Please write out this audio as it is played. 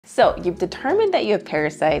So you've determined that you have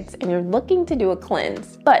parasites and you're looking to do a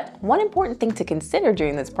cleanse. But one important thing to consider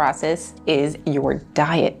during this process is your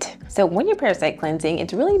diet. So when you're parasite cleansing,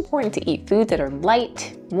 it's really important to eat foods that are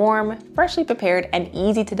light, warm, freshly prepared, and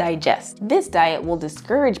easy to digest. This diet will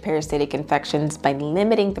discourage parasitic infections by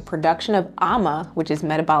limiting the production of AMA, which is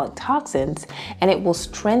metabolic toxins, and it will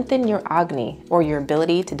strengthen your agni, or your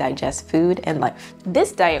ability to digest food and life.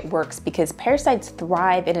 This diet works because parasites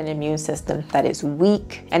thrive in an immune system that is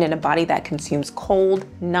weak and in a body that consumes cold,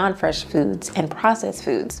 non-fresh foods and processed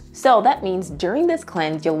foods. So that means during this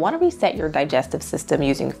cleanse, you'll want to reset your digestive system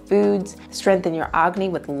using foods, strengthen your agni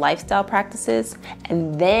with lifestyle practices,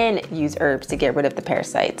 and then use herbs to get rid of the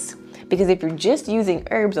parasites. Because if you're just using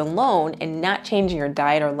herbs alone and not changing your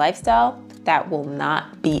diet or lifestyle, that will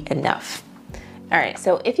not be enough. All right,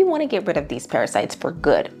 so if you want to get rid of these parasites for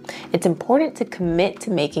good, it's important to commit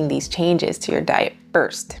to making these changes to your diet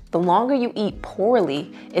first. The longer you eat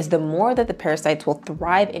poorly is the more that the parasites will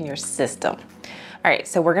thrive in your system. All right,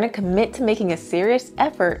 so we're gonna commit to making a serious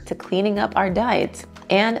effort to cleaning up our diets,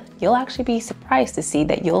 and you'll actually be surprised to see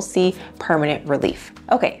that you'll see permanent relief.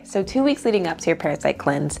 Okay, so 2 weeks leading up to your parasite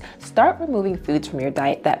cleanse, start removing foods from your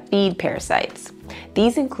diet that feed parasites.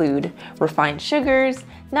 These include refined sugars,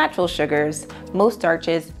 natural sugars, most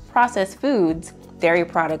starches, processed foods, dairy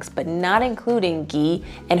products, but not including ghee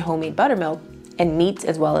and homemade buttermilk, and meats,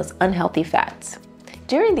 as well as unhealthy fats.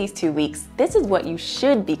 During these 2 weeks, this is what you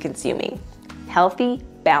should be consuming: healthy,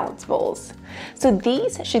 balanced bowls. So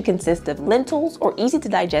these should consist of lentils or easy to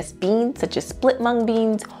digest beans such as split mung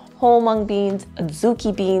beans, whole mung beans,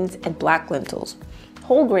 adzuki beans, and black lentils.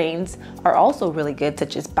 Whole grains are also really good,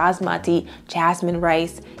 such as basmati, jasmine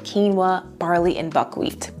rice, quinoa, barley, and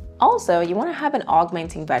buckwheat. Also, you want to have an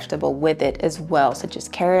augmenting vegetable with it as well, such as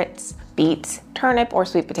carrots, beets, turnip, or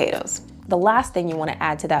sweet potatoes. The last thing you want to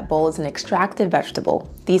add to that bowl is an extracted vegetable.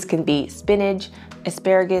 These can be spinach,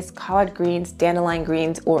 asparagus, collard greens, dandelion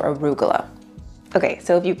greens, or arugula. Okay,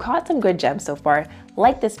 so if you caught some good gems so far,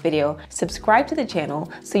 like this video, subscribe to the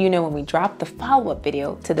channel so you know when we drop the follow-up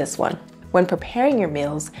video to this one. When preparing your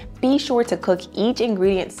meals, be sure to cook each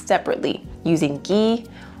ingredient separately using ghee,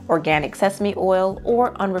 organic sesame oil,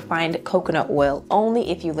 or unrefined coconut oil only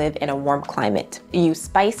if you live in a warm climate. Use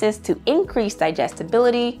spices to increase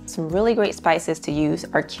digestibility. Some really great spices to use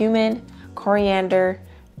are cumin, coriander,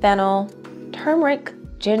 fennel, turmeric,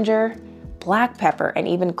 ginger, black pepper, and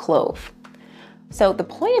even clove. So the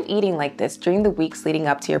point of eating like this during the weeks leading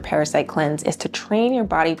up to your parasite cleanse is to train your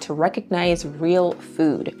body to recognize real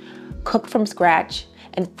food, cooked from scratch,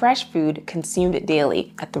 and fresh food consumed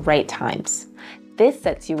daily at the right times. This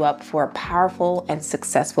sets you up for a powerful and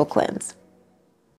successful cleanse.